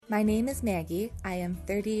My name is Maggie. I am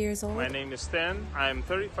 30 years old. My name is Stan. I'm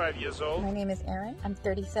 35 years old. My name is Erin. I'm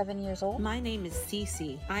 37 years old. My name is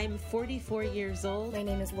Cece. I'm 44 years old. My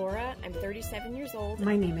name is Laura. I'm 37 years old.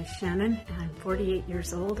 My name is Shannon, and I'm 48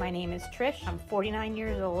 years old. My name is Trish. I'm 49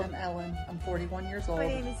 years old. I'm Ellen. I'm 41 years old. My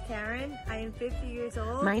name is Karen. I am 50 years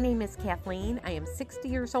old. My name is Kathleen. I am 60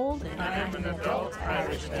 years old. And I am an adult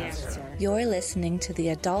Irish dancer. You're listening to the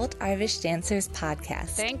Adult Irish Dancers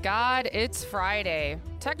podcast. Thank God it's Friday.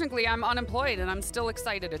 Technically, I'm unemployed and I'm still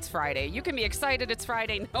excited it's Friday. You can be excited it's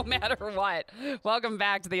Friday no matter what. Welcome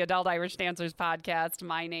back to the Adult Irish Dancers podcast.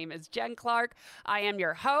 My name is Jen Clark. I am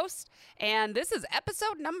your host, and this is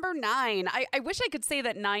episode number 9. I wish I could say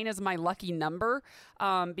that 9 is my lucky number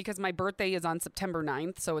because my birthday is on September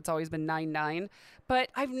 9th, so it's always been 9-9.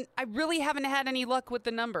 But I really haven't had any luck with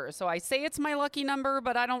the number, so I say it's my lucky number,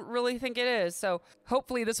 but I don't really think it is. So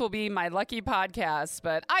hopefully this will be my lucky podcast.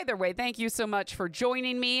 But either way, thank you so much for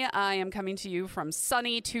joining me. I am coming to you from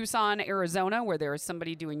sunny Tucson, Arizona, where there is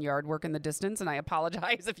somebody doing yard work in the distance, and I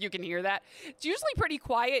apologize if you can hear that. It's usually pretty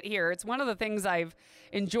quiet here. It's one of the things I've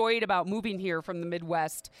enjoyed about moving here from the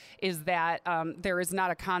Midwest is that there is not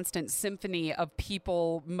a constant symphony of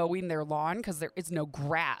people mowing their lawn because there is no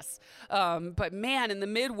grass. But man, in the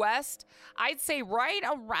Midwest, I'd say right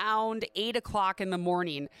around 8 o'clock in the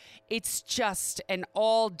morning, it's just an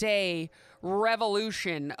all-day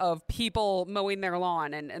revolution of people mowing their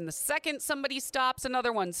lawn. And the second somebody stops,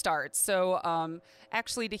 another one starts. So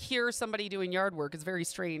actually to hear somebody doing yard work is very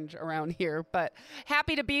strange around here. But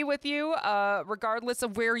happy to be with you, regardless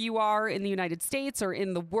of where you are in the United States or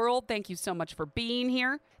in the world. Thank you so much for being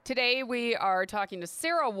here. Today we are talking to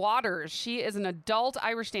Sarah Waters. She is an adult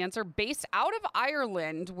Irish dancer based out of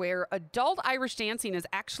Ireland, where adult Irish dancing is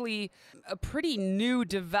actually a pretty new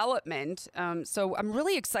development. So I'm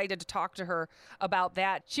really excited to talk to her about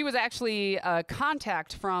that. She was actually a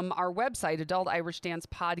contact from our website,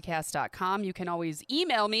 adultirishdancepodcast.com. You can always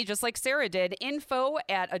email me, just like Sarah did,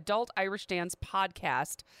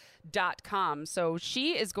 info@adultirishdancepodcast.com. So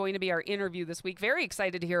she is going to be our interview this week. Very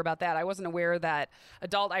excited to hear about that. I wasn't aware that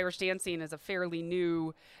adult Irish dancing is a fairly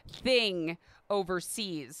new thing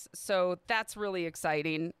overseas. So that's really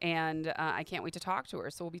exciting, and I can't wait to talk to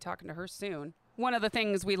her. So we'll be talking to her soon. One of the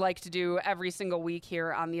things we like to do every single week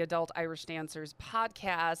here on the Adult Irish Dancers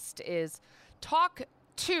podcast is talk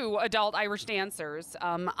to adult Irish dancers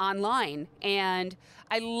online. And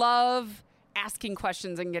I love asking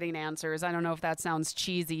questions and getting answers. I don't know if that sounds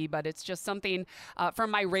cheesy, but it's just something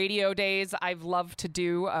from my radio days I've loved to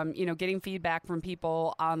do, getting feedback from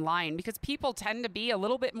people online, because people tend to be a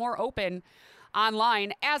little bit more open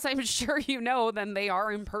online, as I'm sure you know, than they are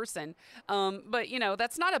in person. But,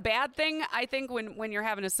 that's not a bad thing, I think, when you're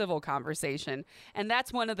having a civil conversation. And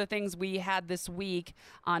that's one of the things we had this week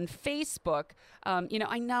on Facebook.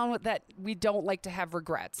 I know that we don't like to have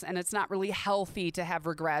regrets, and it's not really healthy to have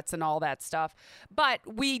regrets and all that stuff. But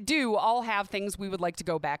we do all have things we would like to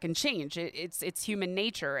go back and change. It's human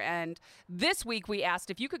nature. And this week we asked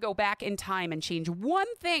if you could go back in time and change one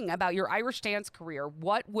thing about your Irish dance career,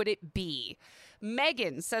 what would it be?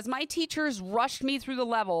 Megan says, my teachers rushed me through the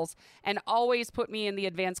levels and always put me in the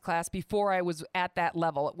advanced class before I was at that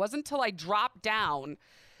level. It wasn't until I dropped down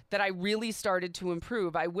that I really started to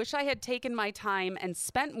improve. I wish I had taken my time and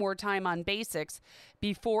spent more time on basics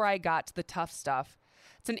before I got to the tough stuff.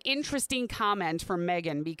 It's an interesting comment from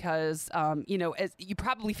Megan because, as you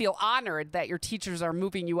probably feel honored that your teachers are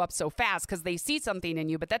moving you up so fast because they see something in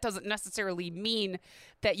you, but that doesn't necessarily mean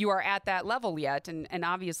that you are at that level yet. And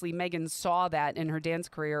obviously Megan saw that in her dance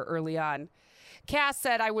career early on. Cass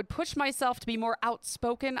said, I would push myself to be more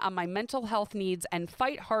outspoken on my mental health needs and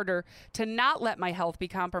fight harder to not let my health be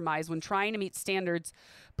compromised when trying to meet standards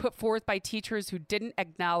put forth by teachers who didn't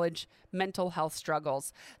acknowledge mental health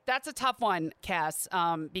struggles. That's a tough one, Cass,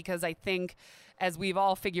 because I think, as we've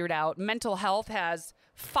all figured out, mental health has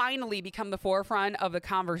finally become the forefront of the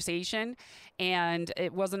conversation, and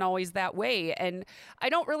it wasn't always that way. And I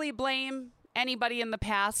don't really blame anybody in the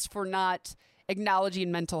past for not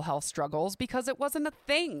acknowledging mental health struggles, because it wasn't a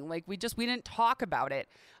thing. Like we didn't talk about it.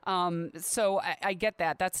 So I get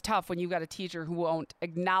that. That's tough when you've got a teacher who won't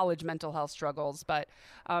acknowledge mental health struggles. But,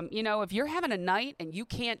 if you're having a night and you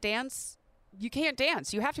can't dance, you can't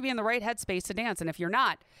dance. You have to be in the right headspace to dance. And if you're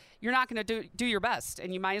not going to do your best.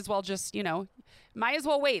 And you might as well just, might as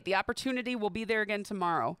well wait. The opportunity will be there again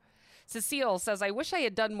tomorrow. Cecile says, I wish I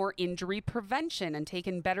had done more injury prevention and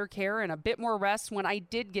taken better care and a bit more rest when I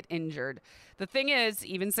did get injured. The thing is,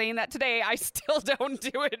 even saying that today, I still don't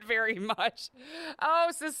do it very much. Oh,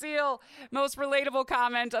 Cecile, most relatable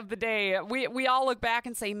comment of the day. We all look back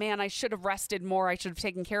and say, man, I should have rested more. I should have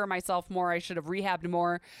taken care of myself more. I should have rehabbed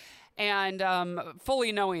more. And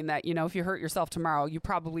fully knowing that, if you hurt yourself tomorrow, you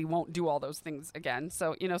probably won't do all those things again.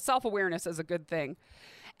 So, self-awareness is a good thing.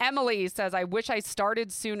 Emily says, I wish I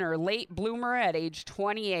started sooner. Late bloomer at age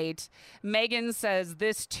 28. Megan says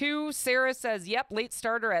this too. Sarah says, yep, late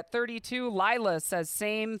starter at 32. Lila says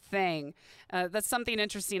same thing. That's something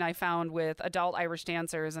interesting I found with adult Irish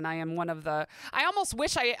dancers. And I am one of I almost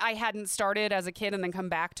wish I hadn't started as a kid and then come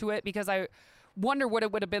back to it, because I wonder what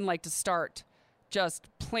it would have been like to start just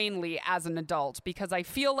plainly as an adult, because I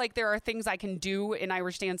feel like there are things I can do in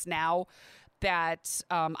Irish dance now that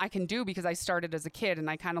I can do because I started as a kid, and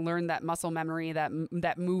I kind of learned that muscle memory,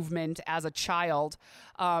 that movement as a child,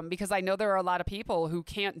 because I know there are a lot of people who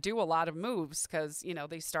can't do a lot of moves because,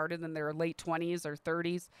 they started in their late 20s or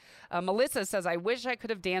 30s. Melissa says, I wish I could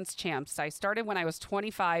have danced champs. I started when I was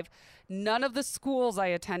 25. None of the schools I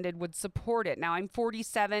attended would support it. Now I'm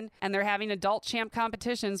 47 and they're having adult champ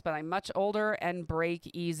competitions, but I'm much older and break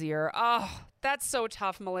easier. Oh, that's so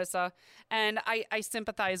tough, Melissa. And I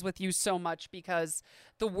sympathize with you so much, because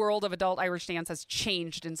the world of adult Irish dance has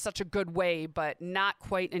changed in such a good way, but not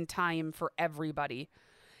quite in time for everybody.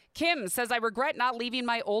 Kim says, I regret not leaving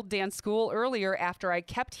my old dance school earlier after I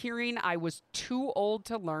kept hearing I was too old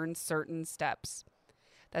to learn certain steps.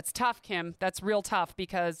 That's tough, Kim. That's real tough,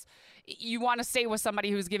 because you want to stay with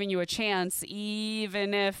somebody who's giving you a chance,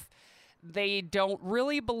 even if they don't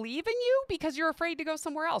really believe in you, because you're afraid to go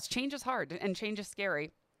somewhere else. Change is hard and change is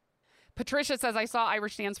scary. Patricia says, I saw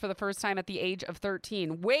Irish dance for the first time at the age of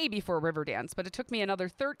 13, way before river dance, but it took me another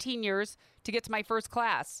 13 years to get to my first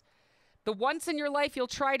class. The once in your life you'll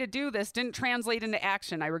try to do this didn't translate into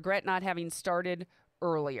action. I regret not having started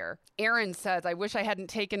earlier. Aaron says, I wish I hadn't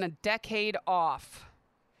taken a decade off.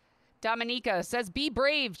 Dominica says, be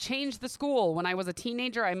brave, change the school. When I was a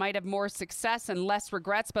teenager, I might have more success and less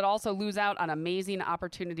regrets, but also lose out on amazing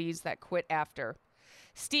opportunities that quit after.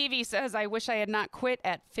 Stevie says, I wish I had not quit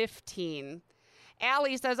at 15.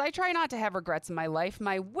 Allie says, I try not to have regrets in my life.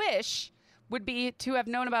 My wish would be to have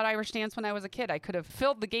known about Irish dance when I was a kid. I could have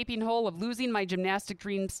filled the gaping hole of losing my gymnastic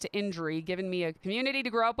dreams to injury, given me a community to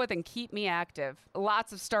grow up with and keep me active.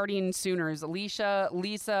 Lots of starting sooners. Alicia,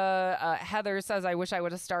 Lisa, Heather says, I wish I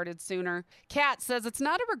would have started sooner. Kat says, it's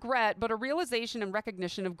not a regret, but a realization and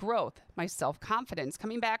recognition of growth. My self-confidence.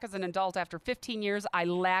 Coming back as an adult after 15 years, I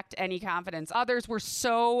lacked any confidence. Others were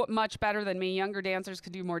so much better than me. Younger dancers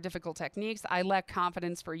could do more difficult techniques. I lacked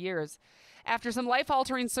confidence for years. After some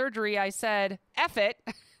life-altering surgery, I said, F it.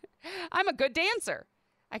 I'm a good dancer.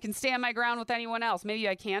 I can stand my ground with anyone else. Maybe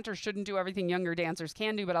I can't or shouldn't do everything younger dancers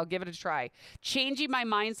can do, but I'll give it a try. Changing my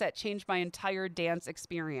mindset changed my entire dance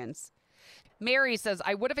experience. Mary says,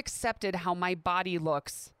 I would have accepted how my body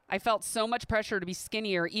looks. I felt so much pressure to be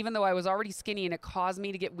skinnier, even though I was already skinny, and it caused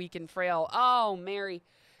me to get weak and frail. Oh, Mary,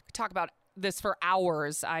 I could talk about this for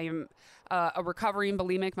hours. I am a recovering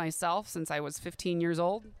bulimic myself since I was 15 years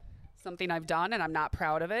old. Something I've done, and I'm not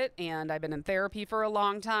proud of it. And I've been in therapy for a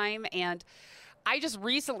long time. And I just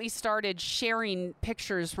recently started sharing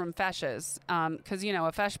pictures from feshes because,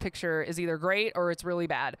 a fesh picture is either great or it's really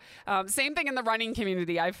bad. Same thing in the running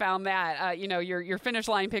community. I found that, your finish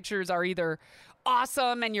line pictures are either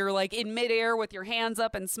awesome and you're like in midair with your hands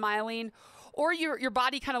up and smiling, or your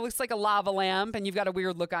body kind of looks like a lava lamp and you've got a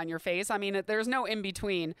weird look on your face. I mean, there's no in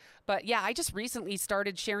between. But yeah, I just recently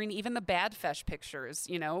started sharing even the bad fesh pictures,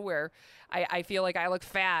 where I feel like I look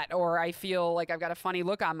fat or I feel like I've got a funny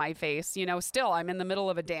look on my face. Still, I'm in the middle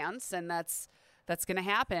of a dance and that's going to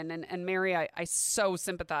happen. And Mary, I so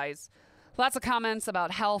sympathize. Lots of comments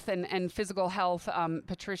about health and physical health.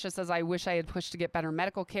 Patricia says, I wish I had pushed to get better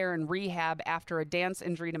medical care and rehab after a dance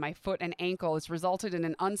injury to my foot and ankle. It's resulted in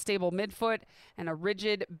an unstable midfoot and a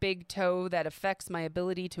rigid big toe that affects my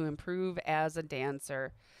ability to improve as a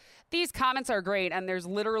dancer. These comments are great, and there's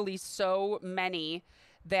literally so many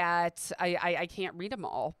that I can't read them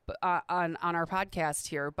all on our podcast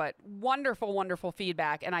here, but wonderful, wonderful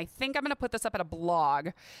feedback. And I think I'm going to put this up at a blog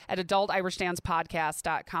at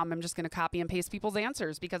adultirishdancepodcast.com. I'm just going to copy and paste people's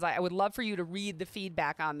answers because I would love for you to read the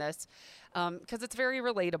feedback on this because it's very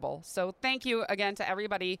relatable. So thank you again to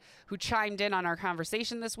everybody who chimed in on our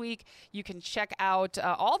conversation this week. You can check out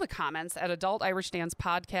all the comments at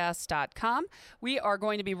adultirishdancepodcast.com. We are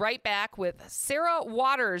going to be right back with Sarah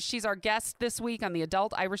Waters. She's our guest this week on the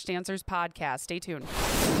Adult Irish Dancers podcast. Stay tuned.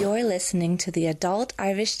 You're listening to the Adult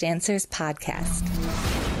Irish Dancers podcast.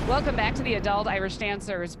 Welcome back to the Adult Irish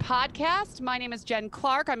Dancers podcast. My name is Jen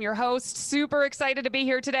Clark. I'm your host. Super excited to be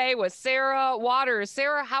here today with Sarah Waters.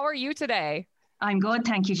 Sarah, how are you today? I'm good.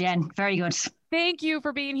 Thank you, Jen. Very good. Thank you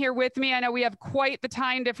for being here with me. I know we have quite the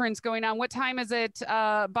time difference going on. What time is it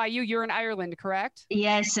by you? You're in Ireland, correct?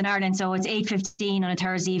 Yes, in Ireland. So it's 8:15 on a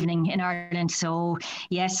Thursday evening in Ireland. So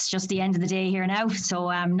yes, just the end of the day here now. So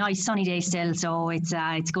nice sunny day still. So it's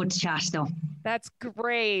good to chat though. That's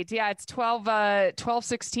great. Yeah, it's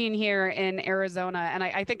 12:16 here in Arizona. And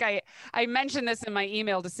I think I mentioned this in my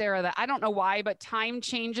email to Sarah that I don't know why, but time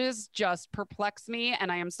changes just perplex me. And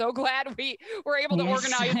I am so glad we were able to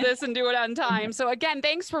organize this and do it on time. So again,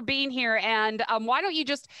 thanks for being here. And why don't you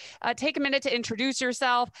just take a minute to introduce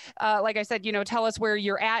yourself? Like I said, tell us where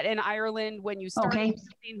you're at in Ireland, when you started,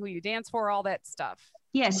 who you dance for, all that stuff.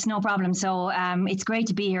 Yes, no problem. So it's great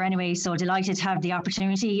to be here anyway. So delighted to have the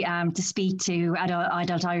opportunity to speak to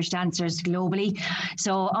adult Irish dancers globally.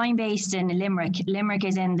 So I'm based in Limerick. Limerick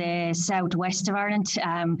is in the southwest of Ireland,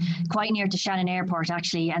 quite near to Shannon Airport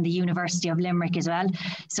actually, and the University of Limerick as well.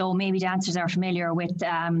 So maybe dancers are familiar with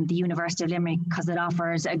the University of Limerick because it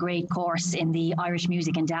offers a great course in the Irish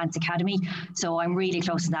Music and Dance Academy. So I'm really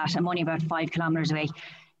close to that. I'm only about 5 kilometres away.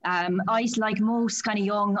 I, like most kind of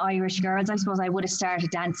young Irish girls, I suppose I would have started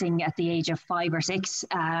dancing at the age of 5 or 6.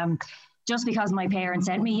 Just because my parents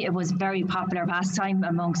sent me. It was a very popular pastime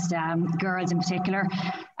amongst girls in particular.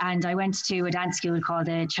 And I went to a dance school called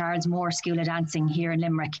the Charles Moore School of Dancing here in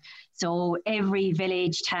Limerick. So every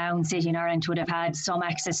village, town, city in Ireland would have had some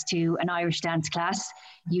access to an Irish dance class,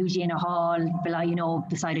 usually in a hall,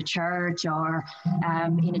 beside a church or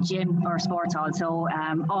in a gym or a sports hall. So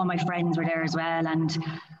all my friends were there as well. And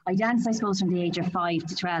I danced, I suppose, from the age of 5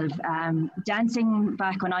 to 12. Dancing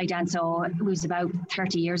back when I danced, so it was about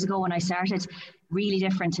 30 years ago when I started, really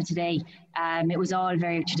different to today. It was all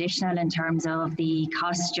very traditional in terms of the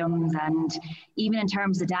costumes and even in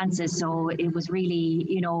terms of dances. So it was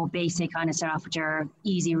really, basic kind of start off with your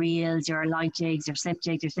easy reels, your light jigs, your slip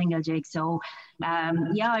jigs, your single jigs. So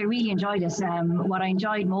I really enjoyed it. What I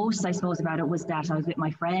enjoyed most, I suppose, about it was that I was with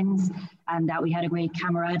my friends and that we had a great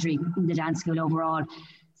camaraderie in the dance school overall.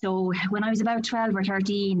 So when I was about 12 or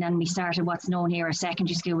 13, then we started what's known here as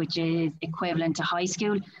secondary school, which is equivalent to high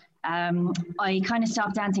school. I kind of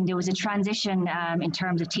stopped dancing. There was a transition in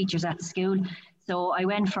terms of teachers at the school. So I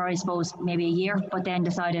went for, I suppose, maybe a year, but then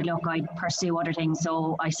decided, look, I'd pursue other things.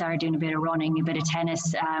 So I started doing a bit of running, a bit of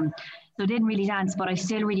tennis. So I didn't really dance, but I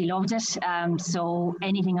still really loved it. So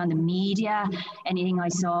anything on the media, anything I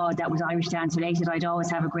saw that was Irish dance related, I'd always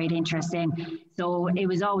have a great interest in. So it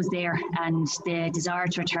was always there, and the desire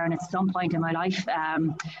to return at some point in my life. I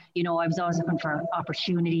was always looking for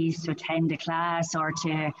opportunities to attend a class or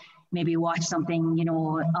to maybe watch something,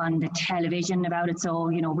 on the television about it. So,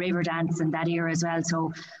 river dance and that era as well.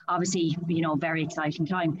 So obviously, very exciting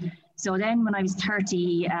time. So then when I was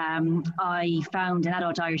 30, I found an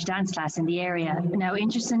adult Irish dance class in the area. Now,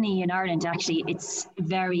 interestingly, in Ireland, actually, it's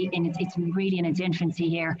really in its infancy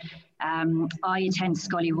here. I attend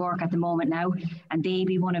Scoil Ruairc at the moment now, and they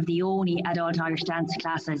be one of the only adult Irish dance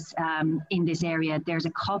classes in this area. There's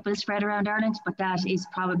a couple spread around Ireland, but that is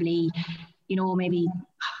probably, maybe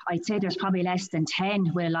I'd say there's probably less than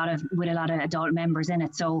 10 with a lot of adult members in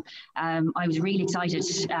it. So I was really excited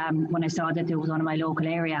when I saw that there was one in my local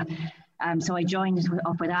area. So I joined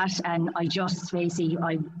up with that, and I just basically,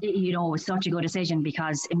 it was such a good decision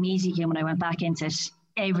because immediately when I went back into it,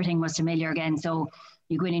 everything was familiar again. So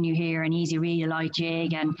you go in and you hear an easy reel, light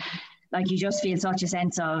jig, and like you just feel such a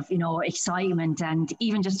sense of, excitement, and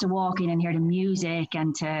even just to walk in and hear the music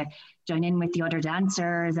and to join in with the other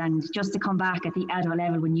dancers and just to come back at the adult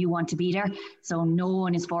level when you want to be there. So no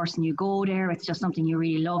one is forcing you to go there. It's just something you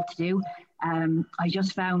really love to do. I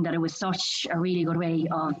just found that it was such a really good way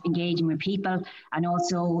of engaging with people, and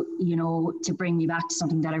also, to bring me back to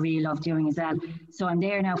something that I really love doing as well. So I'm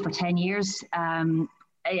there now for 10 years.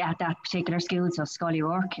 At that particular school, so Scoil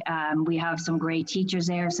Ruairc. We have some great teachers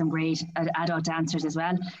there, some great adult dancers as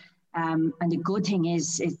well. And the good thing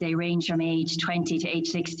is they range from age 20 to age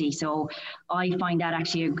 60. So I find that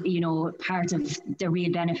actually, part of the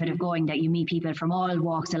real benefit of going, that you meet people from all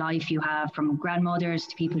walks of life. You have from grandmothers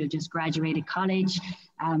to people who just graduated college,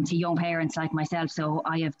 to young parents like myself. So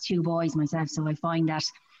I have 2 boys myself, so I find that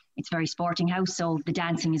it's very sporting house, so the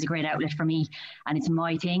dancing is a great outlet for me, and it's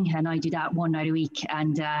my thing, and I do that one night a week,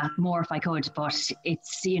 and more if I could. But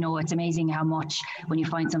it's it's amazing how much, when you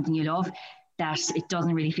find something you love, that it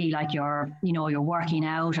doesn't really feel like you're working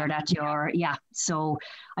out, or that so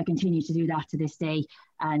I continue to do that to this day.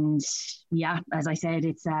 And yeah, as I said,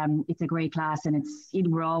 it's a great class, and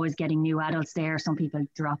we're always getting new adults there. Some people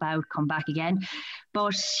drop out, come back again,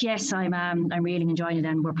 but yes, I'm really enjoying it,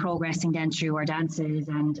 and we're progressing then through our dances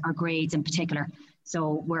and our grades in particular.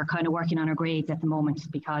 So we're kind of working on our grades at the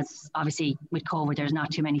moment, because obviously with COVID, there's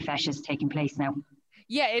not too many feshes taking place now.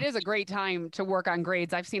 Yeah, it is a great time to work on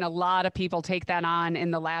grades. I've seen a lot of people take that on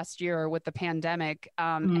in the last year with the pandemic.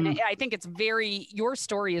 And I think your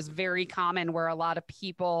story is very common, where a lot of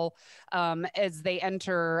people, as they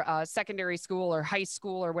enter secondary school or high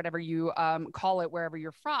school or whatever you call it, wherever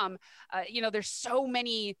you're from, there's so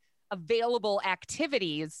many available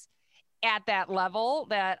activities at that level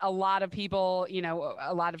that a lot of people,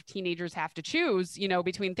 a lot of teenagers have to choose,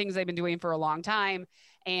 between things they've been doing for a long time.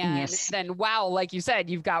 And then, wow, like you said,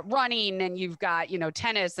 you've got running, and you've got,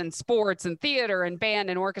 tennis and sports and theater and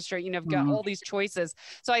band and orchestra, you've got all these choices.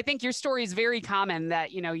 So I think your story is very common,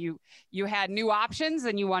 that, you had new options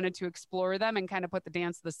and you wanted to explore them and kind of put the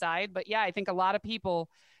dance to the side. But yeah, I think a lot of people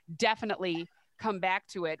definitely come back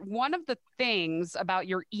to it. One of the things about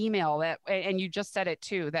your email and you just said it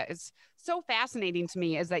too, that is so fascinating to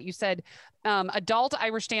me, is that you said adult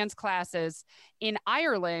Irish dance classes in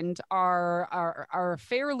Ireland are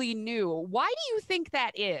fairly new. Why do you think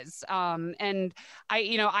that is? And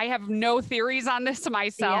I have no theories on this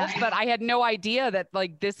myself, but I had no idea that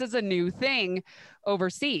this is a new thing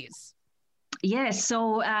overseas. Yes,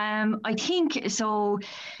 so I think so.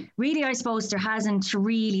 Really, I suppose there hasn't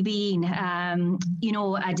really been,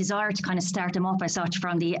 a desire to kind of start them up as such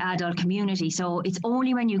from the adult community. So it's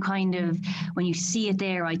only when you see it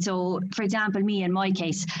there, right? So, for example, me in my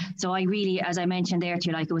case, so I really, as I mentioned there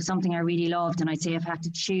to you, it was something I really loved, and I'd say if I had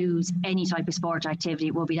to choose any type of sport activity,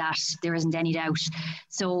 it would be that. There isn't any doubt.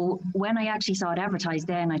 So when I actually saw it advertised,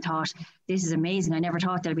 then I thought, this is amazing. I never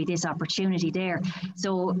thought there'd be this opportunity there.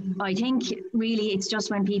 So I think really it's just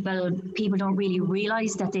when people don't really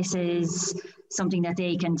realize that this is something that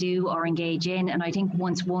they can do or engage in. And I think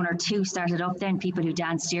once one or two started up, then people who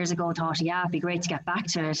danced years ago thought, yeah, it'd be great to get back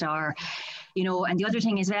to it. Or, and the other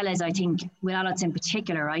thing as well is, I think with adults in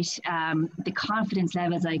particular, right, the confidence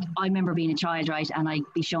levels, I remember being a child, right, and I'd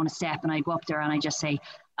be shown a step and I'd go up there and I'd just say,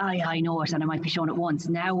 I know it, and I might be shown it once.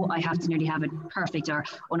 Now I have to nearly have it perfect, or,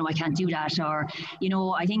 oh no, I can't do that. Or,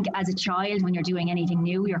 I think as a child, when you're doing anything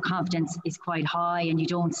new, your confidence is quite high, and you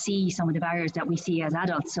don't see some of the barriers that we see as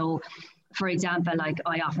adults. So, for example,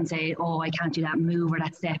 I often say, oh, I can't do that move, or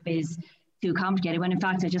that step is too complicated, when in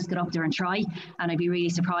fact I just get up there and try, and I'd be really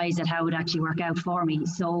surprised at how it would actually work out for me.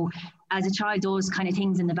 So as a child, those kind of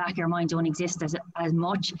things in the back of your mind don't exist as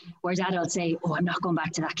much, whereas adults say, oh, I'm not going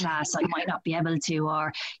back to that class, I might not be able to,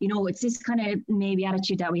 or it's this kind of maybe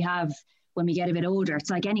attitude that we have when we get a bit older. It's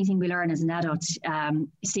like anything we learn as an adult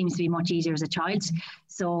seems to be much easier as a child.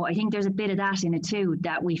 So I think there's a bit of that in it too,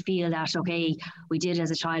 that we feel that, okay, we did it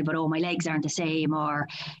as a child, but oh, my legs aren't the same, or,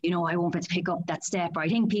 I won't be able to pick up that step. Or I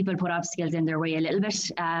think people put obstacles in their way a little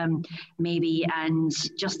bit, maybe, and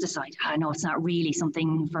just decide, no, it's not really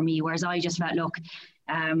something for me. Whereas I just felt, look,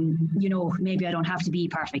 maybe I don't have to be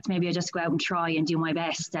perfect. Maybe I just go out and try and do my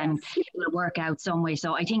best, and it will work out some way.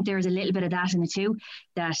 So I think there's a little bit of that in it too,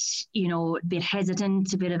 that, a bit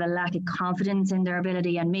hesitant, a bit of a lack of confidence in their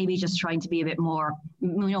ability, and maybe just trying to be a bit more,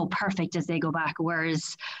 perfect as they go back.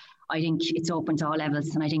 Whereas I think it's open to all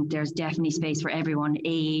levels, and I think there's definitely space for everyone,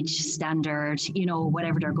 age, standard,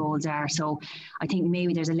 whatever their goals are. So I think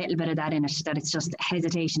maybe there's a little bit of that in it, that it's just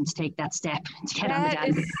hesitation to take that step to get on the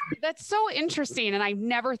dance. That's so interesting, and I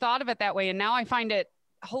never thought of it that way. And now I find it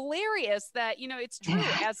hilarious that, it's true.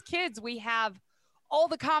 As kids, we have all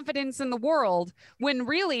the confidence in the world, when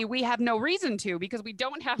really we have no reason to, because we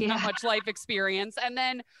don't have that much life experience. And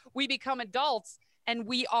then we become adults and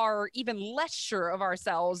we are even less sure of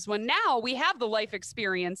ourselves, when now we have the life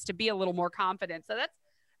experience to be a little more confident. So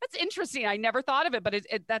that's interesting. I never thought of it, but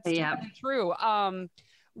that's totally true. Go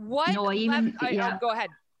ahead.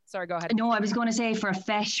 Sorry, go ahead. No, I was going to say for a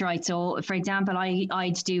fesh, right? So, for example,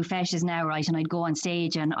 I'd do feshes now, right? And I'd go on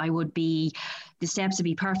stage, and the steps would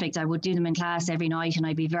be perfect. I would do them in class every night, and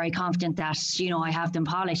I'd be very confident that, I have them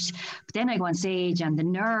polished. But then I go on stage, and the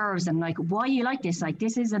nerves, and why are you like this?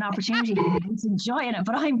 This is an opportunity. I'm enjoying it.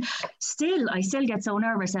 But I still get so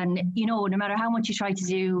nervous. And, no matter how much you try to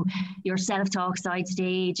do your self-talk side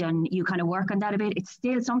stage, and you kind of work on that a bit, it's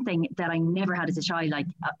still something that I never had as a child.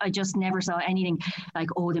 I just never saw anything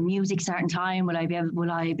the music certain time. Will I be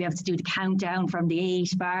able to do the countdown from the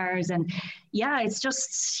 8 bars? And yeah, it's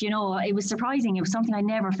just, it was surprising amazing. It was something I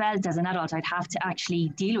never felt as an adult I'd have to actually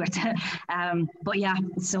deal with. But yeah,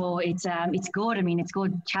 so it's good. I mean, it's a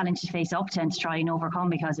good challenge to face up to and to try and overcome,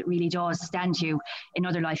 because it really does stand you in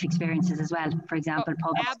other life experiences as well. For example,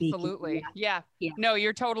 public speaking. Absolutely. Yeah. No,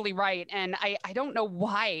 you're totally right. And I don't know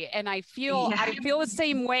why. And I feel the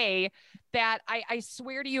same way, that I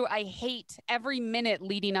swear to you, I hate every minute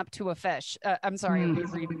leading up to a fish. I'm sorry,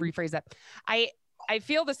 rephrase that. I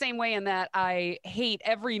feel the same way in that I hate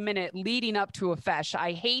every minute leading up to a fesh.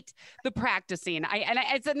 I hate the practicing.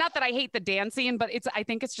 It's not that I hate the dancing, but I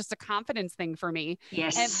think it's just a confidence thing for me.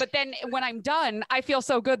 Yes. But then when I'm done, I feel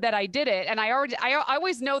so good that I did it. And I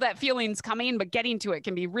always know that feeling's coming, but getting to it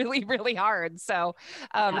can be really, really hard. So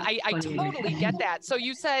I totally get that. So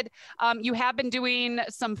you said you have been doing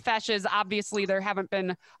some feshes. Obviously, there haven't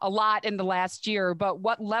been a lot in the last year, but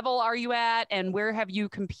what level are you at and where have you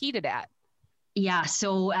competed at? Yeah,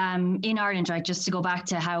 so in Ireland, right, just to go back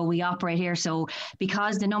to how we operate here, so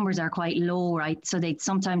because the numbers are quite low, right, so they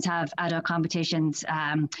sometimes have adult competitions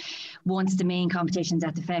once the main competitions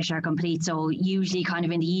at the fesh are complete, so usually kind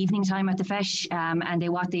of in the evening time at the fesh, and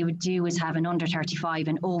what they would do is have an under 35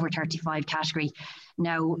 and over 35 category.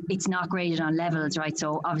 Now, it's not graded on levels, right,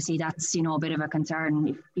 so obviously that's, a bit of a concern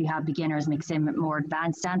if you have beginners mixed in with more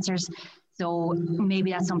advanced dancers. So maybe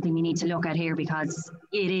that's something we need to look at here, because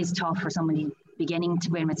it is tough for somebody beginning to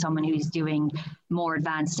win with someone who's doing more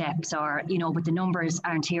advanced steps, or, but the numbers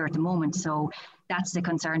aren't here at the moment. So that's the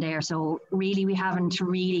concern there. So really, we haven't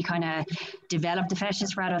really kind of developed the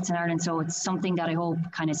feshes for adults in Ireland. So it's something that I hope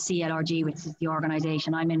kind of CLRG, which is the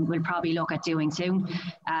organisation I'm in, will probably look at doing soon.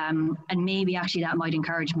 And maybe actually that might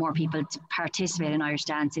encourage more people to participate in Irish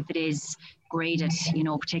dance if it is graded,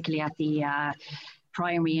 particularly at the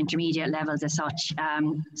primary, intermediate levels as such.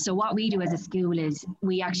 So what we do as a school is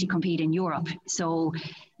we actually compete in Europe. So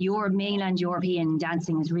your mainland European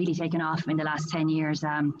dancing has really taken off in the last 10 years.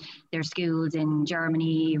 There's schools in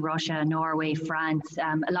Germany, Russia, Norway, France,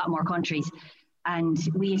 a lot more countries. And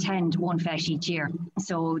we attend one fesh each year.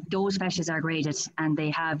 So those feshes are graded and they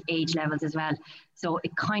have age levels as well. So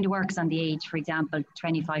it kind of works on the age, for example,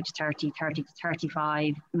 25 to 30, 30 to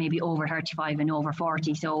 35, maybe over 35 and over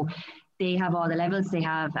 40. So they have all the levels. They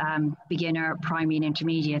have beginner, primary and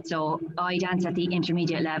intermediate. So I dance at the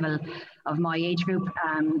intermediate level of my age group.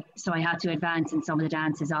 So I had to advance in some of the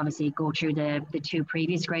dances, obviously go through the two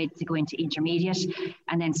previous grades to go into intermediate.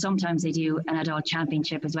 And then sometimes they do an adult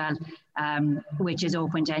championship as well, which is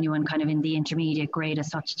open to anyone kind of in the intermediate grade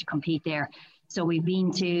as such to compete there. So we've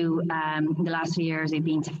been to, in the last few years, we've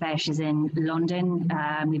been to feshes in London,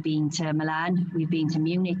 we've been to Milan, we've been to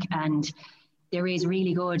Munich, and there is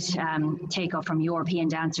really good take-up from European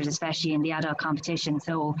dancers, especially in the adult competition.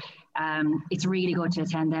 So it's really good to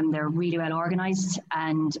attend them. They're really well organised,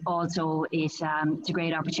 and also it's a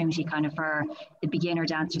great opportunity kind of for the beginner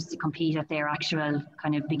dancers to compete at their actual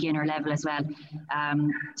kind of beginner level as well.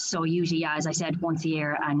 So usually, as I said, once a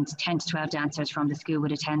year, and 10 to 12 dancers from the school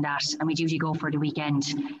would attend that, and we'd usually go for the weekend.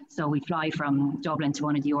 So we fly from Dublin to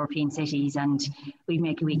one of the European cities and we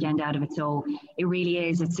make a weekend out of it. So it really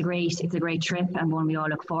is, it's a great trip and one we all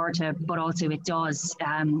look forward to, but also it does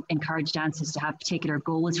encourage dancers to have particular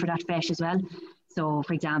goals for that fesh as well. So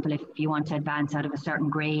for example, if you want to advance out of a certain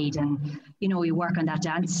grade and you work on that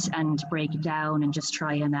dance and break it down and just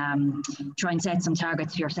try and set some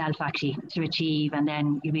targets for yourself actually to achieve, and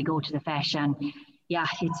then you go to the fesh. And yeah,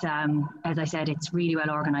 it's as I said, it's really well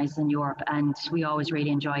organised in Europe and we always really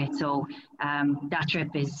enjoy it. So that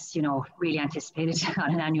trip is really anticipated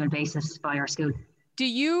on an annual basis by our school. Do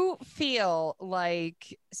you feel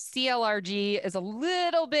like CLRG is a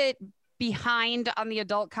little bit behind on the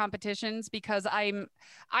adult competitions? Because I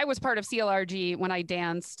was part of CLRG when I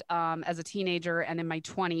danced as a teenager and in my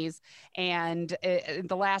 20s, and in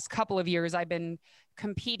the last couple of years I've been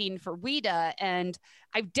competing for WIDA, and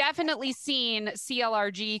I've definitely seen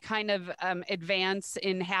CLRG kind of advance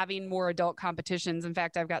in having more adult competitions. In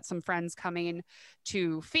fact, I've got some friends coming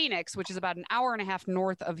to Phoenix, which is about an hour and a half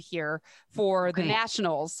north of here, for the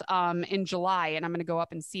nationals in July, and I'm going to go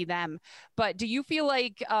up and see them. But do you feel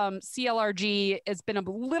like CLRG has been a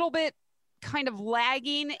little bit kind of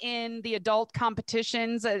lagging in the adult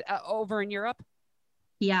competitions over in Europe?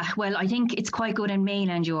 Yeah, well, I think it's quite good in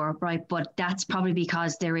mainland Europe, right? But that's probably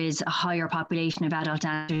because there is a higher population of adult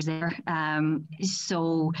dancers there.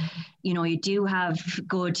 So, you do have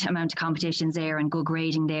good amount of competitions there and good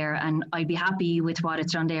grading there. And I'd be happy with what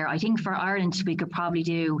it's done there. I think for Ireland, we could probably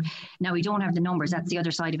do, now we don't have the numbers, that's the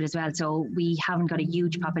other side of it as well. So we haven't got a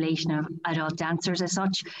huge population of adult dancers as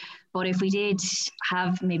such. But if we did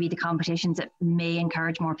have maybe the competitions that may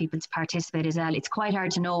encourage more people to participate as well, it's quite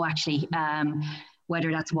hard to know actually whether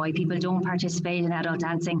that's why people don't participate in adult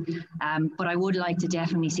dancing. But I would like to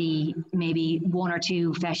definitely see maybe 1 or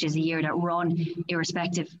 2 feshes a year that run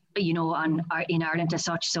irrespective, in Ireland as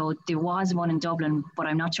such. So there was one in Dublin, but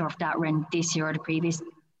I'm not sure if that ran this year or the previous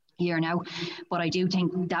year now, but I do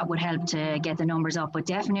think that would help to get the numbers up. But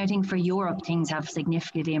definitely I think for Europe things have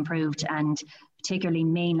significantly improved, and particularly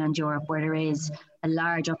mainland Europe, where there is a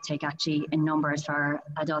large uptake actually in numbers for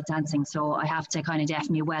adult dancing. So I have to kind of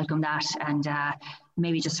definitely welcome that, and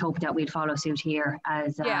maybe just hope that we'd follow suit here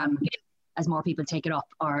as more people take it up,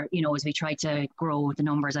 or as we try to grow the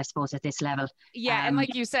numbers, I suppose, at this level. Yeah, and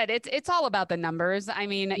like you said, it's all about the numbers. I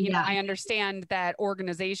mean, you know, I understand that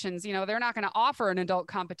organizations, they're not going to offer an adult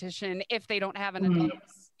competition if they don't have an adult,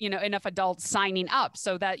 enough adults signing up.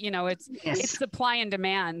 So that it's supply and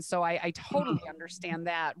demand. So I totally understand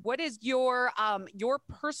that. What is your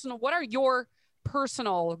personal? What are your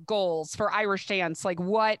personal goals for Irish dance? Like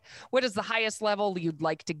what is the highest level you'd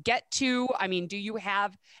like to get to? I mean, do you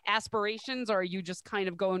have aspirations, or are you just kind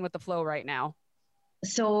of going with the flow right now?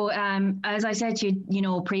 So as I said to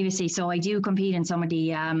you, previously, so I do compete in some of the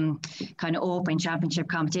kind of open championship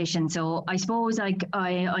competitions. So I suppose like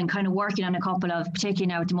I'm kind of working on a couple of, particularly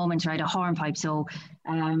now at the moment, right, a hornpipe. So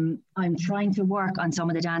I'm trying to work on some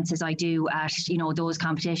of the dances I do at those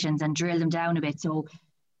competitions and drill them down a bit. So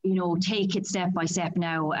take it step by step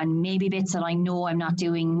now, and maybe bits that I know I'm not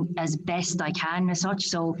doing as best I can as such.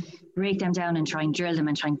 So break them down and try and drill them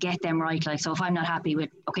and try and get them right. Like, so if I'm not happy with,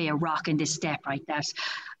 okay, a rock in this step, right, that,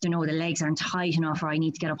 the legs aren't tight enough, or I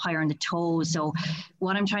need to get up higher on the toes. So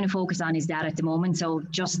what I'm trying to focus on is that at the moment. So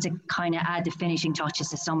just to kind of add the finishing touches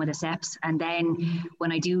to some of the steps. And then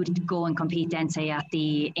when I do go and compete, then say at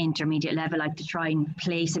the intermediate level, like to try and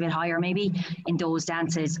place a bit higher maybe in those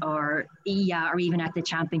dances, or even at the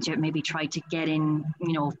championship, maybe try to get in,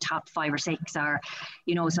 top 5 or 6, or,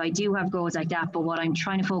 so I do have goals like that. But what I'm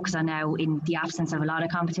trying to focus on now, in the absence of a lot of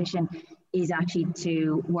competition, is actually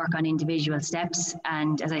to work on individual steps,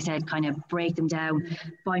 and as I said, kind of break them down,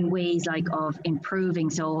 find ways of improving.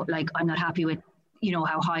 So like, I'm not happy with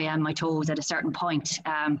how high I am my toes at a certain point,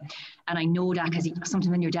 and I know that because sometimes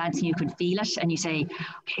when you're dancing you can feel it and you say,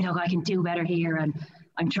 okay, look, I can do better here. And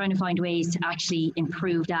I'm trying to find ways to actually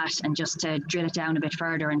improve that, and just to drill it down a bit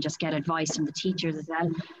further, and just get advice from the teachers as well,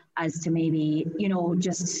 as to maybe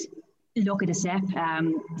just look at a step,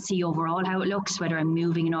 see overall how it looks, whether I'm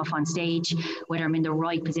moving enough on stage, whether I'm in the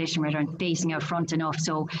right position, whether I'm facing out front enough.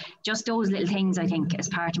 So just those little things, I think, as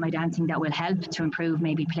part of my dancing, that will help to improve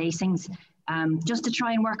maybe placings, just to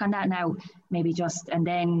try and work on that now, maybe and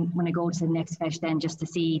then when I go to the next fesh, then just to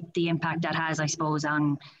see the impact that has, I suppose,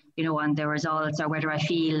 on on the results, or whether I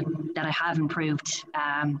feel that I have improved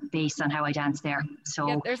based on how I dance there.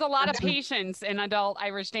 So there's a lot of patience in adult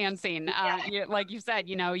Irish dancing. Like you said,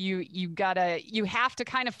 you have to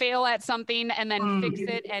kind of fail at something and then fix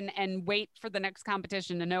it, and wait for the next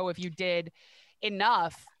competition to know if you did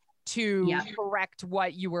enough to correct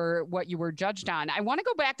what you were judged on. I want to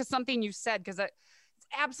go back to something you said, because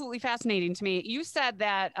absolutely fascinating to me. You said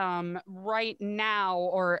that right now,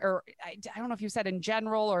 or I don't know if you said in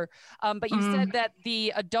general, but you said that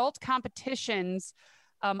the adult competitions,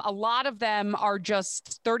 a lot of them are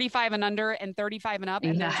just 35 and under and 35 and up,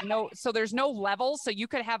 and there's no level. So you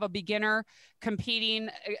could have a beginner competing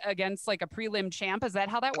against like a prelim champ. Is that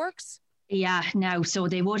how that works? Yeah, no. So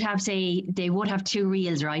they would have 2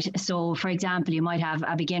 reels, right? So for example, you might have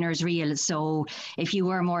a beginner's reel. So if you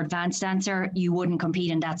were a more advanced dancer, you wouldn't compete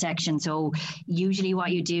in that section. So usually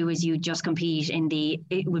what you do is you just compete in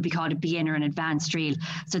it would be called a beginner and advanced reel.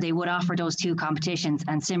 So they would offer those 2 competitions,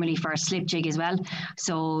 and similarly for a slip jig as well.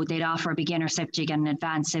 So they'd offer a beginner slip jig and an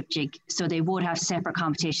advanced slip jig. So they would have separate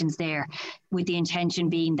competitions there, with the intention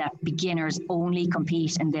being that beginners only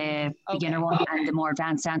compete in the beginner one, and the more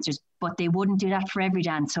advanced dancers. But they wouldn't do that for every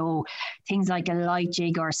dance. So things like a light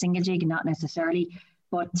jig or a single jig, not necessarily.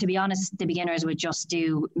 But to be honest, the beginners would just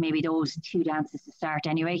do maybe those 2 dances to start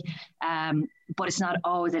anyway. But it's not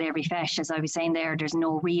always at every fesh. As I was saying there's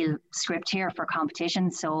no real script here for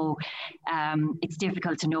competitions. So it's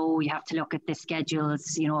difficult to know. You have to look at the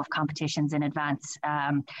schedules, of competitions in advance.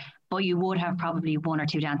 But you would have probably 1 or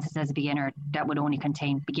 2 dances as a beginner that would only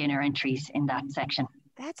contain beginner entries in that section.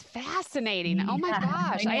 That's fascinating. Oh my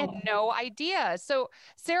gosh, I had no idea. So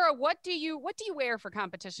Sarah, what do you wear for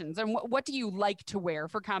competitions, and what do you like to wear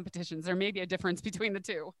for competitions? There may be a difference between the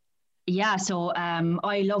 2. Yeah, so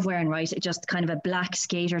I love wearing, right, just kind of a black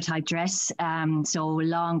skater type dress. So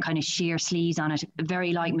long kind of sheer sleeves on it,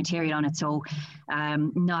 very light material on it. So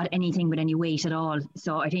not anything with any weight at all.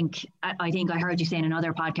 So I heard you say in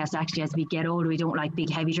another podcast, actually, as we get older, we don't like big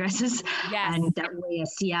heavy dresses. Yes. And that way,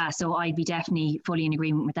 yeah, so I'd be definitely fully in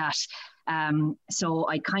agreement with that. So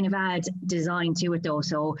I kind of add design to it though.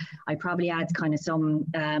 So I probably add kind of some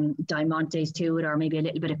diamantes to it, or maybe a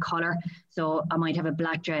little bit of colour. So I might have a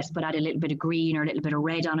black dress, but add a little bit of green or a little bit of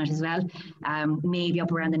red on it as well. Maybe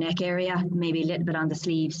up around the neck area, maybe a little bit on the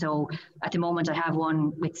sleeves. So at the moment I have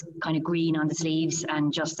one with kind of green on the sleeves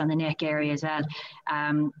and just on the neck area as well.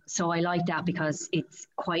 So I like that because it's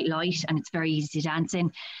quite light and it's very easy to dance in.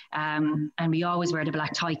 And we always wear the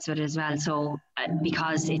black tights with it as well. So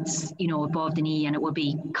because it's, above the knee and it would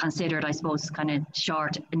be considered, I suppose, kind of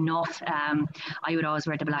short enough, I would always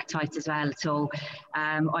wear the black tights as well. So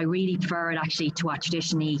I really prefer it actually to what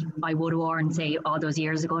traditionally I would have worn, say, all those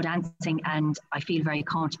years ago dancing, and I feel very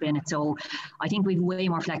comfortable in it. So I think we've way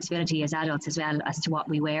more flexibility as adults as well as to what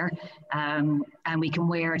we wear, and we can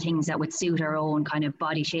wear things that would suit our own kind of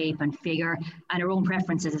body shape and figure and our own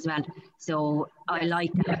preferences as well. So I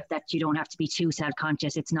like that you don't have to be too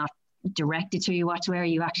self-conscious. It's not directed to you what to wear.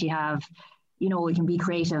 You actually have, we can be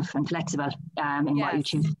creative and flexible in what you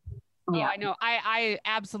choose. Yeah, I know. I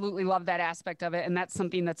absolutely love that aspect of it. And that's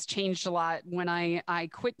something that's changed a lot. When I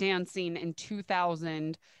quit dancing in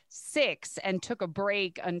 2006 and took a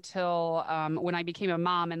break until when I became a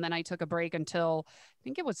mom. And then I took a break until I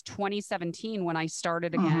think it was 2017 when I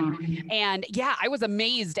started again. And yeah, I was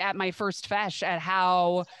amazed at my first fesh at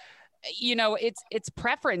how, it's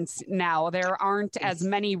preference now. There aren't as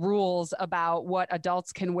many rules about what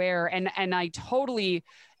adults can wear. And I totally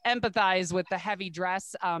empathize with the heavy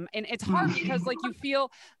dress. And it's hard because you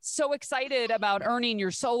feel so excited about earning your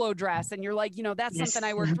solo dress. And you're like, that's something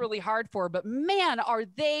I worked really hard for, but man, are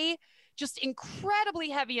they just incredibly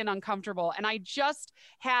heavy and uncomfortable. And I just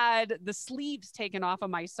had the sleeves taken off of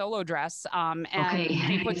my solo dress. And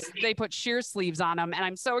they put sheer sleeves on them. And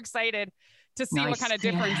I'm so excited to see what kind of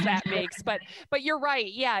difference that makes. But you're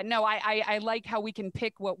right. Yeah, no, I like how we can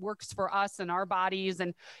pick what works for us and our bodies.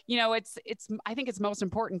 And, I think it's most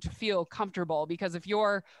important to feel comfortable, because if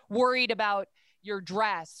you're worried about your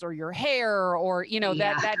dress or your hair or,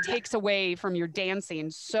 that takes away from your dancing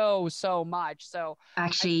so much. So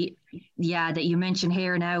actually, that you mentioned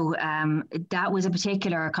hair now, that was a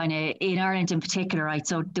particular kind of, in Ireland in particular, right?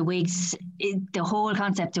 So the wigs, the whole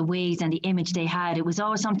concept of wigs and the image they had, it was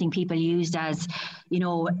always something people used as,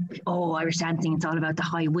 Irish dancing, it's all about the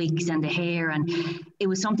high wigs and the hair. And it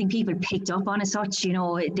was something people picked up on as such. A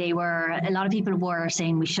lot of people were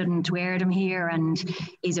saying we shouldn't wear them here. And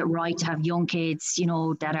is it right to have young kids,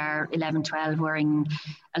 that are 11, 12 wearing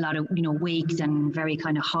a lot of, wigs and very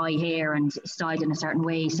kind of high hair and styled in a certain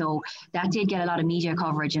way. So that did get a lot of media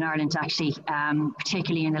coverage in Ireland, actually,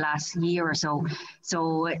 particularly in the last year or so.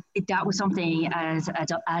 So that was something as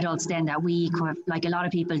adults then that we could have, like, a lot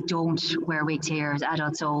of people don't wear wigs here as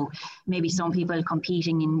adults. So maybe some people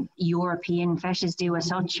competing in European feshes do as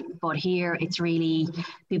such, but here it's really,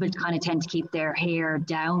 people kind of tend to keep their hair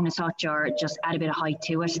down as such, or just add a bit of height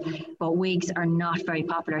to it. But wigs are not very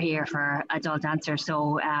popular here for adult dancers.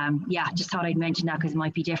 So just thought I'd mention that because it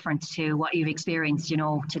might be different to what you've experienced,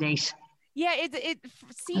 to date. Yeah, it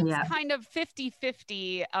seems kind of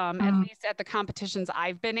 50-50, at least at the competitions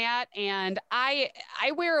I've been at. And I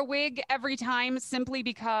wear a wig every time simply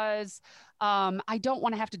because I don't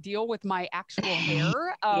want to have to deal with my actual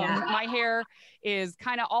hair. My hair is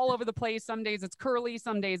kind of all over the place. Some days it's curly,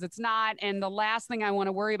 some days it's not. And the last thing I want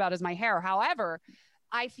to worry about is my hair. However,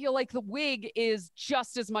 I feel like the wig is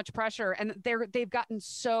just as much pressure, and they've gotten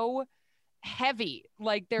so heavy.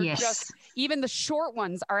 Like they're just, even the short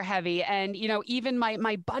ones are heavy. And, even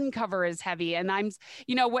my bun cover is heavy. And I'm,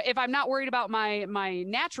 if I'm not worried about my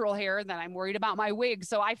natural hair, then I'm worried about my wig.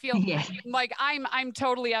 So I feel like I'm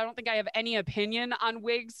totally, I don't think I have any opinion on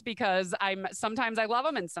wigs, because sometimes I love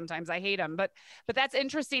them and sometimes I hate them, but that's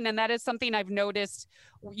interesting. And that is something I've noticed,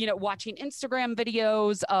 watching Instagram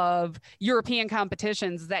videos of European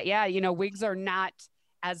competitions, that, wigs are not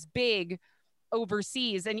as big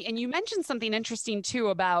overseas. And you mentioned something interesting too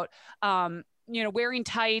about wearing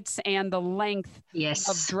tights and the length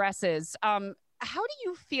of dresses. How do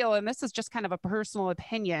you feel, and this is just kind of a personal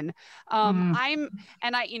opinion,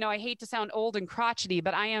 I hate to sound old and crotchety,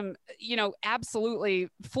 but I am absolutely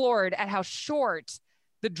floored at how short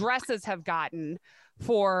the dresses have gotten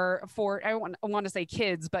for I want to say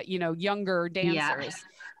kids, but younger dancers.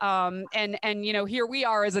 And here we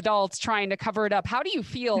are as adults trying to cover it up. How do you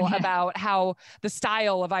feel about how the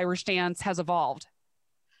style of Irish dance has evolved?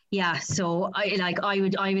 Yeah, so I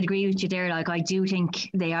would agree with you there. Like, I do think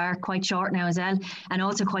they are quite short now as well, and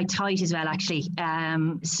also quite tight as well, actually.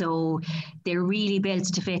 So they're really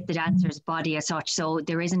built to fit the dancer's body as such. So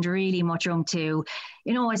there isn't really much room to,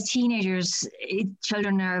 as teenagers,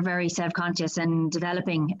 children are very self-conscious and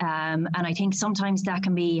developing, and I think sometimes that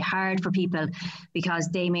can be hard for people because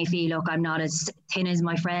they may feel, look, I'm not as thin as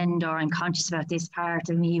my friend, or I'm conscious about this part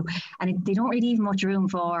of me, and they don't really leave much room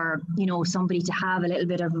for somebody to have a little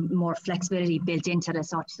bit of more flexibility built into it as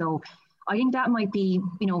such. So I think that might be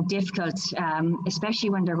difficult, especially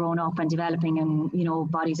when they're growing up and developing,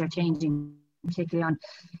 and bodies are changing, particularly on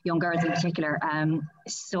young girls in particular.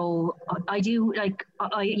 So I do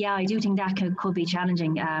I do think that could be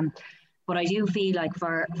challenging. But I do feel like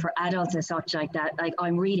for adults as such, like that, like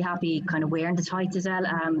I'm really happy kind of wearing the tights as well.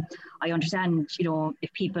 I understand,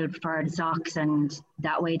 if people prefer the socks and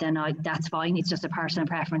that way, then that's fine. It's just a personal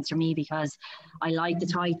preference for me because I like the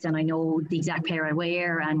tights and I know the exact pair I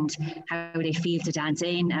wear and how they feel to dance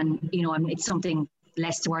in. And, it's something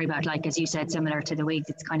less to worry about. Like, as you said, similar to the wigs,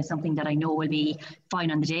 it's kind of something that I know will be fine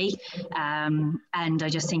on the day. And I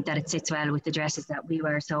just think that it sits well with the dresses that we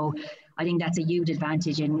wear. So I think that's a huge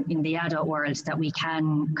advantage in the adult world, that we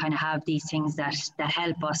can kind of have these things that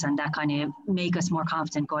help us and that kind of make us more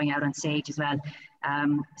confident going out on stage as well.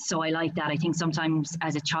 So I like that. I think sometimes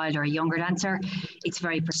as a child or a younger dancer, it's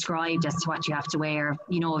very prescribed as to what you have to wear.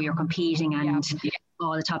 You're competing, and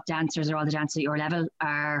all the top dancers or all the dancers at your level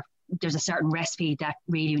there's a certain recipe that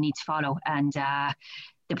really you need to follow, and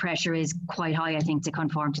the pressure is quite high, I think, to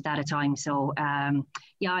conform to that at times. So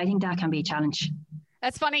I think that can be a challenge.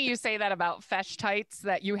 That's funny you say that about fesh tights,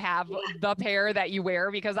 that you have the pair that you wear,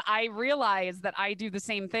 because I realize that I do the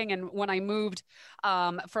same thing. And when I moved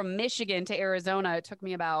from Michigan to Arizona, it took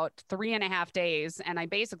me about 3.5 days. And I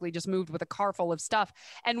basically just moved with a car full of stuff.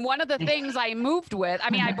 And one of the things I moved with,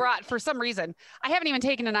 I brought, for some reason, I haven't even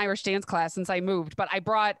taken an Irish dance class since I moved, but I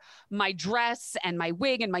brought my dress and my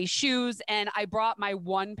wig and my shoes. And I brought my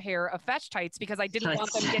one pair of fesh tights because I didn't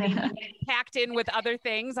want them getting packed in with other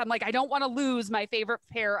things. I'm like, I don't want to lose my favorite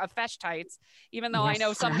pair of fesh tights, even though I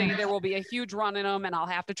know someday there will be a huge run in them and I'll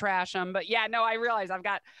have to trash them. But I realize I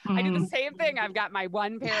do the same thing. I've got my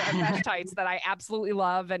one pair of fesh tights that I absolutely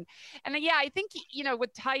love. And I think,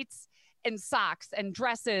 with tights and socks and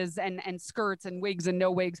dresses and skirts and wigs and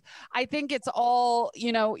no wigs, I think it's all,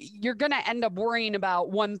 you're going to end up worrying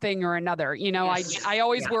about one thing or another. I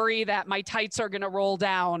always worry that my tights are going to roll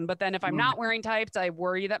down, but then if I'm not wearing tights, I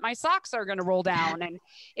worry that my socks are going to roll down, and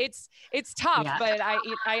it's tough, but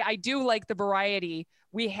I do like the variety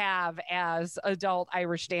we have as adult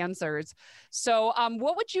Irish dancers. So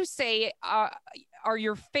what would you say are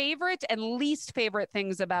your favorite and least favorite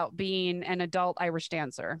things about being an adult Irish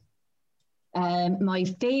dancer? My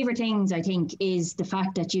favorite things, I think, is the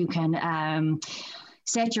fact that you can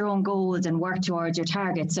set your own goals and work towards your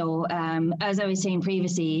target. So as I was saying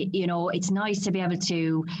previously, it's nice to be able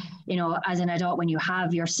to, as an adult, when you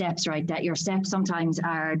have your steps, right, that your steps sometimes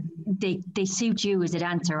they suit you as a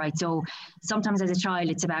dancer, right? So sometimes as a child,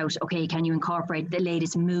 it's about, okay, can you incorporate the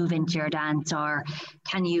latest move into your dance, or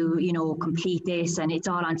can you, complete this? And it's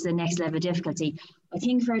all onto the next level of difficulty. I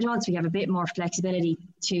think for adults, we have a bit more flexibility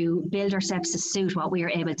to build our steps to suit what we are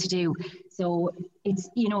able to do. So it's,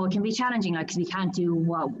 it can be challenging, because we can't do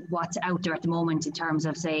what's out there at the moment in terms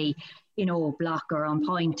of, say, block or on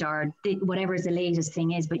point or whatever the latest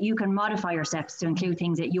thing is, but you can modify your steps to include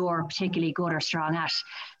things that you're particularly good or strong at.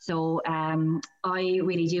 So I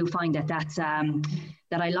really do find that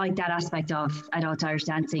I like that aspect of adult Irish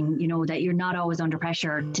dancing, that you're not always under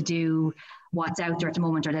pressure to do what's out there at the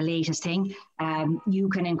moment or the latest thing. You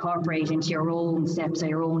can incorporate into your own steps or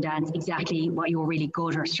your own dance exactly what you're really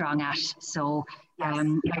good or strong at. So I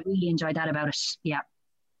really enjoy that about it. Yeah.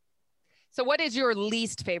 So what is your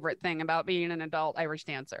least favorite thing about being an adult Irish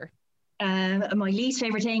dancer? My least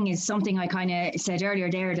favorite thing is something I kind of said earlier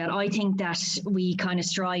there, that I think that we kind of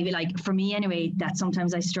strive, like for me anyway, that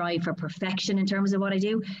sometimes I strive for perfection in terms of what I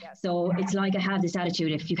do. Yes. So it's like I have this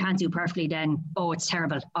attitude, if you can't do perfectly, then, it's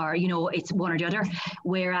terrible, or, it's one or the other.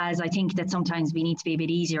 Whereas I think that sometimes we need to be a bit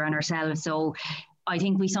easier on ourselves. So I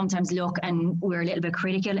think we sometimes look and we're a little bit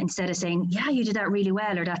critical instead of saying, yeah, you did that really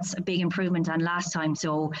well, or that's a big improvement on last time.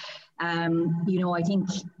 So I think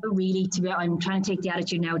really I'm trying to take the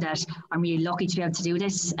attitude now that I'm really lucky to be able to do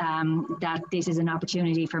this, that this is an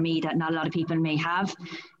opportunity for me that not a lot of people may have.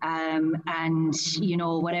 And,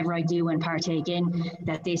 whatever I do and partake in,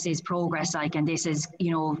 that this is progress, and this is,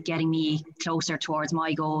 getting me closer towards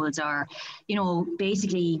my goals, or,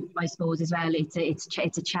 basically, I suppose as well,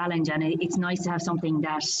 it's a challenge, and it's nice to have something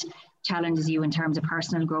that challenges you in terms of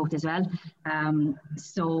personal growth as well.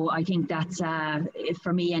 So I think that's,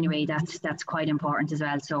 for me anyway, that's quite important as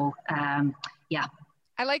well. So yeah.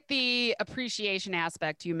 I like the appreciation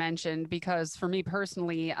aspect you mentioned, because for me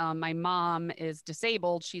personally, my mom is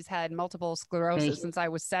disabled. She's had multiple sclerosis since I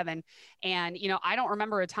was 7. And, you know, I don't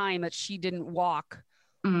remember a time that she didn't walk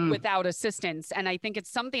without assistance. And I think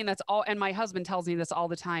it's something that's all, and my husband tells me this all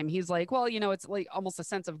the time. He's like, well, you know, it's like almost a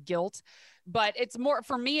sense of guilt, but it's more,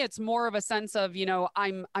 for me, it's more of a sense of, you know,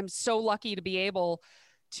 I'm so lucky to be able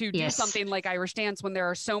to do something like Irish dance when there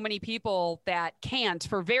are so many people that can't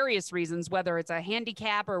for various reasons, whether it's a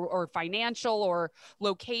handicap or financial or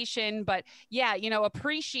location. But yeah, you know,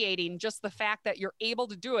 appreciating just the fact that you're able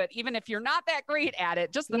to do it, even if you're not that great at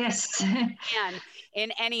it, just the fact that you can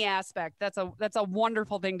in any aspect. That's a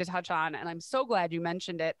wonderful thing to touch on. And I'm so glad you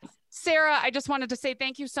mentioned it. Sarah, I just wanted to say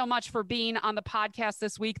thank you so much for being on the podcast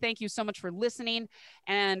this week. Thank you so much for listening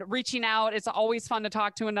and reaching out. It's always fun to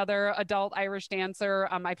talk to another adult Irish dancer.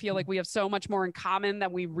 I feel like we have so much more in common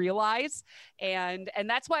than we realize. And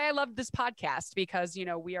that's why I love this podcast, because, you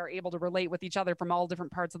know, we are able to relate with each other from all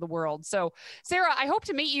different parts of the world. So Sarah, I hope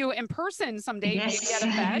to meet you in person someday, maybe at a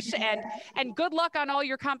fesh, and good luck on all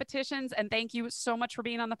your competitions. And thank you so much for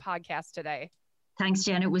being on the podcast today. Thanks,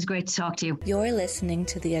 Jen. It was great to talk to you. You're listening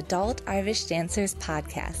to the Adult Irish Dancers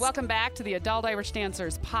Podcast. Welcome back to the Adult Irish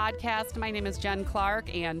Dancers Podcast. My name is Jen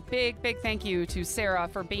Clark, and big thank you to Sarah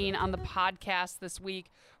for being on the podcast this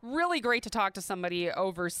week. Really great to talk to somebody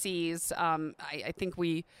overseas. I think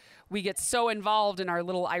we get so involved in our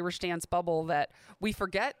little Irish dance bubble that we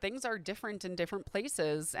forget things are different in different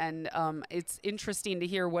places. And it's interesting to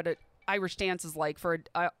hear what Irish dance is like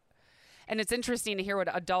and it's interesting to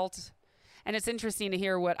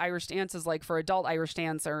hear what Irish dance is like for adult Irish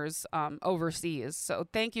dancers overseas. So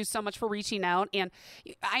thank you so much for reaching out. And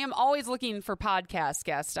I am always looking for podcast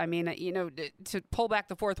guests. I mean, you know, to pull back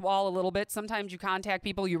the fourth wall a little bit, sometimes you contact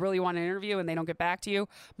people you really want to interview and they don't get back to you.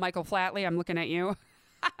 Michael Flatley, I'm looking at you.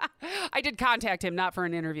 I did contact him, not for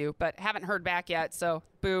an interview, but haven't heard back yet. So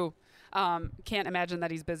boo. Can't imagine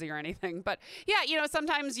that he's busy or anything. But yeah, you know,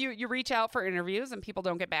 sometimes you reach out for interviews and people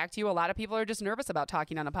don't get back to you. A lot of people are just nervous about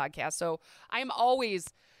talking on a podcast. So I'm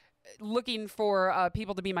always looking for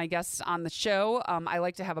people to be my guests on the show. I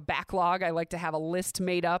like to have a backlog. I like to have a list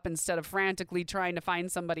made up instead of frantically trying to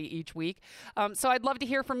find somebody each week. So I'd love to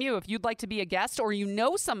hear from you if you'd like to be a guest or you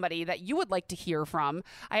know somebody that you would like to hear from.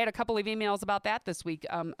 I had a couple of emails about that this week.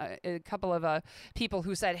 A couple of people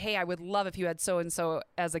who said, hey, I would love if you had so-and-so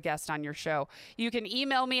as a guest on your show. You can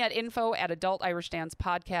email me at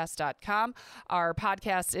info@adultirishdancepodcast.com. Our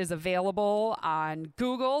podcast is available on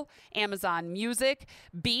Google, Amazon Music,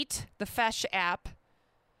 Beat the Fesh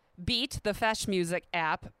Music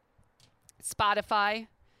app, Spotify,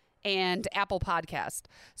 and Apple Podcast.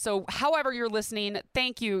 So however you're listening,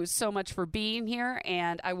 thank you so much for being here,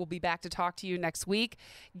 and I will be back to talk to you next week.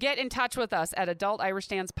 Get in touch with us at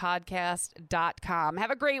adultirishdancepodcast.com.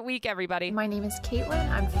 Have a great week, everybody. My name is Caitlin.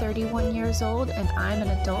 I'm 31 years old, and I'm an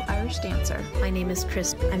adult Irish dancer. My name is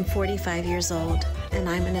Chris. I'm 45 years old, and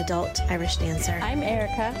I'm an adult Irish dancer. I'm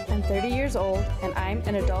Erica. I'm 30 years old, and I'm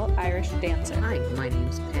an adult Irish dancer. Hi, my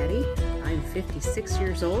name's Patty. I'm 56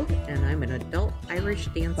 years old, and I'm an adult Irish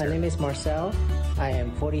dancer. My name is Marcel. I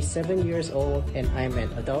am 47 years old, and I'm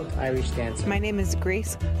an adult Irish dancer. My name is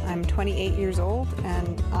Grace. I'm 28 years old,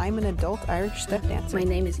 and I'm an adult Irish step dancer. My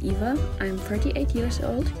name is Eva. I'm 38 years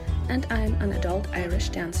old, and I'm an adult Irish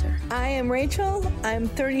dancer. I am Rachel. I'm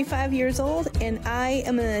 35 years old, and I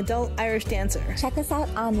am an adult Irish dancer. Check us out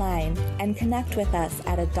online and connect with us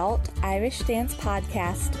at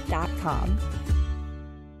adultirishdancepodcast.com.